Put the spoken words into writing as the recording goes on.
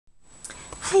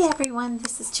Hey everyone,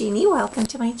 this is Jeannie. Welcome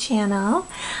to my channel.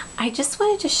 I just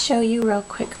wanted to show you real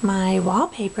quick my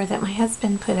wallpaper that my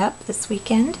husband put up this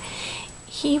weekend.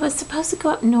 He was supposed to go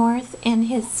up north and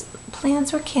his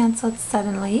plans were canceled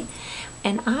suddenly,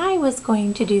 and I was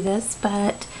going to do this,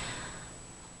 but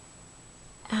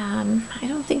I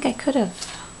don't think I could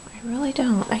have. I really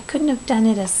don't. I couldn't have done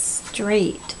it as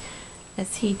straight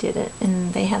as he did it,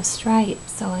 and they have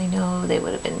stripes, so I know they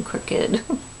would have been crooked.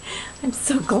 I'm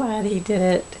so glad he did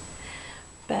it.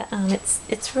 But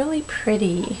it's really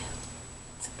pretty.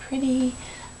 It's a pretty,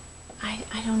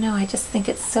 I don't know, I just think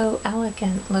it's so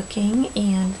elegant looking.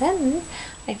 And then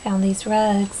I found these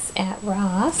rugs at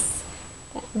Ross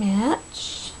that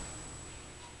match.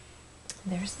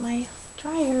 There's my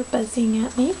dryer buzzing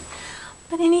at me.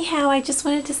 But anyhow, I just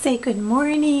wanted to say good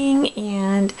morning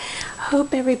and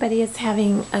hope everybody is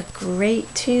having a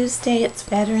great Tuesday. It's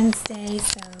Veterans Day,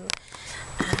 so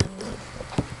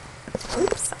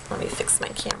oops, let me fix my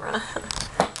camera.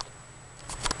 Put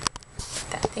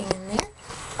that thing in there.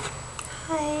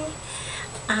 Hi.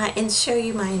 And show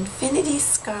you my infinity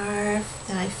scarf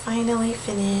that I finally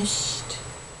finished.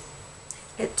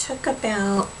 It took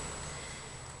about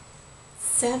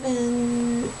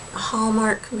 7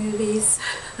 Hallmark movies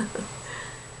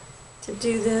to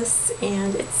do this,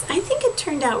 and I think it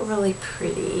turned out really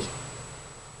pretty.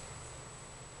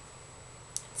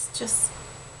 It's just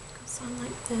goes on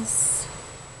like this.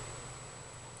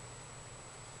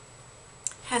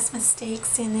 Has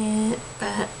mistakes in it,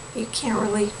 but you can't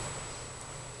really,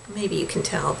 maybe you can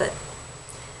tell, but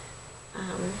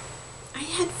I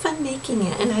had fun making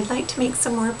it, and I'd like to make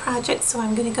some more projects, so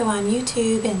I'm going to go on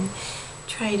YouTube and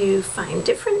try to find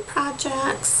different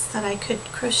projects that I could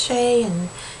crochet and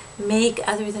make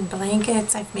other than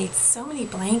blankets. I've made so many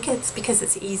blankets because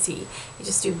it's easy. You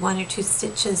just do 1 or 2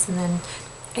 stitches and then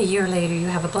a year later you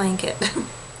have a blanket.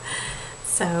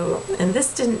 So, and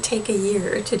this didn't take a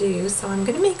year to do, so I'm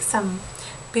going to make some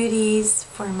booties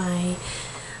for my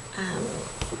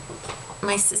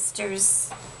my sister's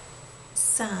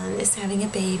son is having a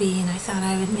baby, and I thought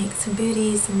I would make some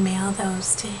booties and mail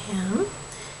those to him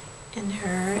and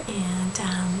her.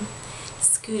 And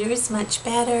Scooter's much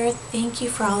better. Thank you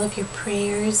for all of your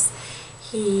prayers.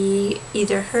 He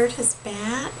either hurt his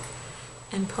back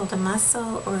and pulled a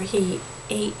muscle, or he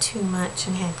ate too much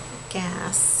and had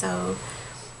gas. So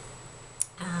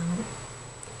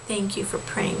thank you for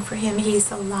praying for him.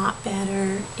 He's a lot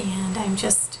better, and I'm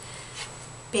just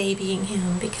babying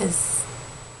him because,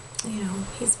 you know,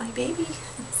 he's my baby.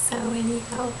 So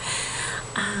anyhow,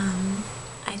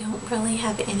 I don't really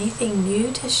have anything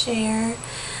new to share.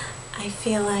 I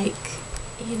feel like,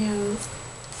 you know,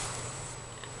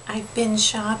 I've been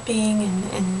shopping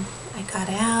and I got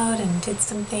out and did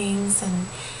some things,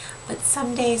 but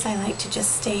some days I like to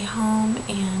just stay home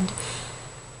and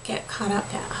get caught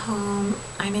up at home.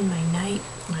 I'm in my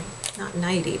not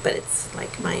nightie, but it's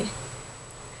like my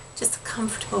just a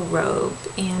comfortable robe,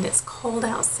 and it's cold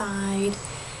outside,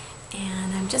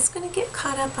 and I'm just going to get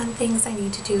caught up on things I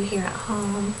need to do here at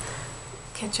home,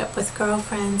 catch up with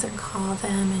girlfriends and call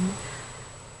them and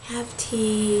have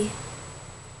tea.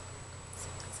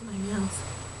 Something's in my mouth.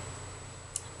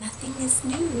 Nothing is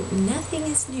new. Nothing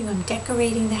is new. I'm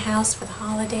decorating the house for the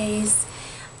holidays,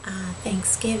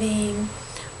 Thanksgiving.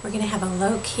 We're going to have a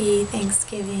low-key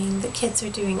Thanksgiving. The kids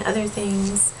are doing other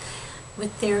things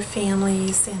with their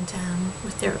families and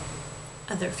with their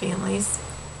other families.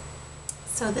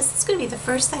 So this is going to be the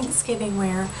first Thanksgiving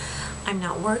where I'm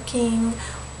not working,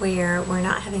 where we're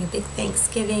not having a big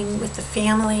Thanksgiving with the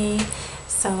family.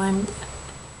 So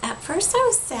at first I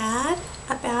was sad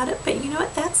about it, but you know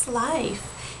what, that's life.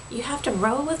 You have to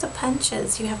roll with the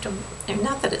punches. You have to, and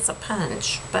not that it's a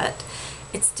punch, but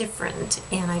it's different,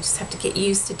 and I just have to get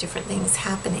used to different things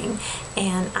happening.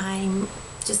 And I'm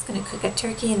just going to cook a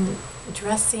turkey and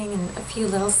dressing and a few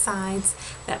little sides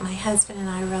that my husband and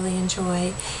I really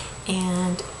enjoy,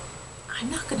 and I'm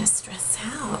not going to stress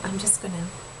out. I'm just going to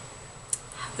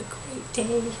have a great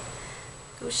day.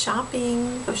 Go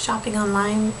shopping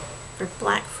online for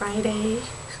Black Friday.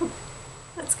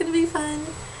 That's going to be fun.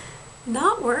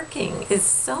 Not working is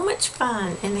so much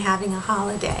fun, and having a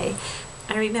holiday.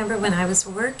 I remember when I was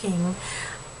working,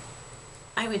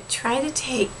 I would try to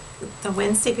take the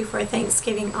Wednesday before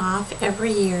Thanksgiving off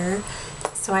every year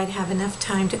so I'd have enough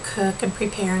time to cook and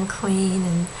prepare and clean,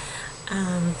 and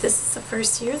this is the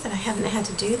first year that I haven't had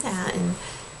to do that. And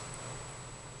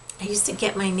I used to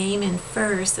get my name in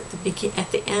first at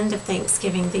the end of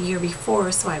Thanksgiving the year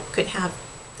before, so I could have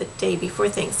the day before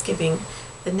Thanksgiving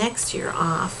the next year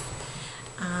off.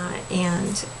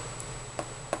 And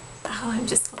oh, I'm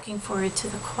just looking forward to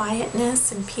the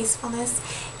quietness and peacefulness.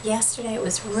 Yesterday it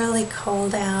was really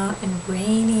cold out and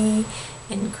rainy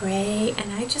and gray,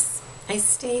 and I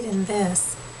stayed in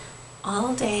this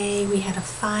all day. We had a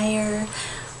fire.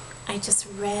 I just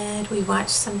read. We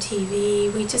watched some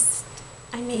TV.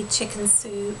 I made chicken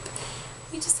soup.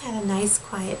 We just had a nice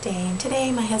quiet day. And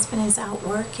today my husband is out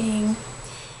working,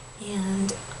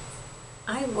 and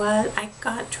I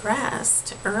got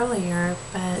dressed earlier,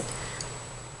 but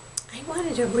I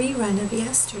wanted a rerun of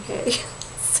yesterday.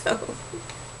 So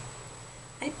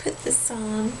I put this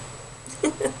on.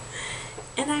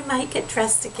 And I might get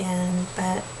dressed again,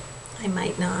 but I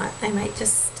might not. I might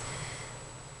just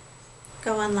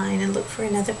go online and look for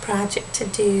another project to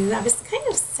do. I was kind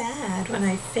of sad when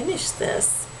I finished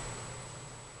this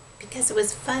because it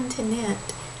was fun to knit,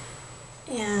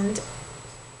 and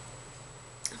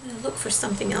I'm going to look for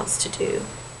something else to do.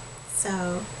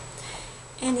 So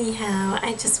anyhow,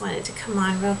 I just wanted to come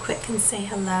on real quick and say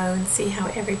hello and see how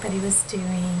everybody was doing,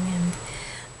 and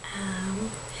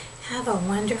have a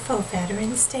wonderful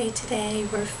Veterans Day today.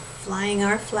 We're flying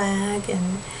our flag,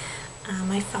 and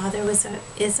my father was a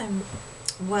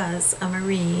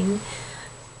Marine,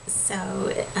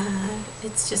 so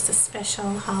it's just a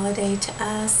special holiday to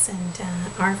us and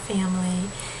our family,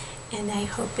 and I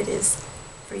hope it is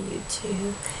for you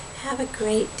too. Have a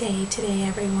great day today,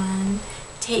 everyone.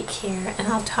 Take care, and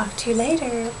I'll talk to you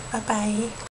later. Bye-bye.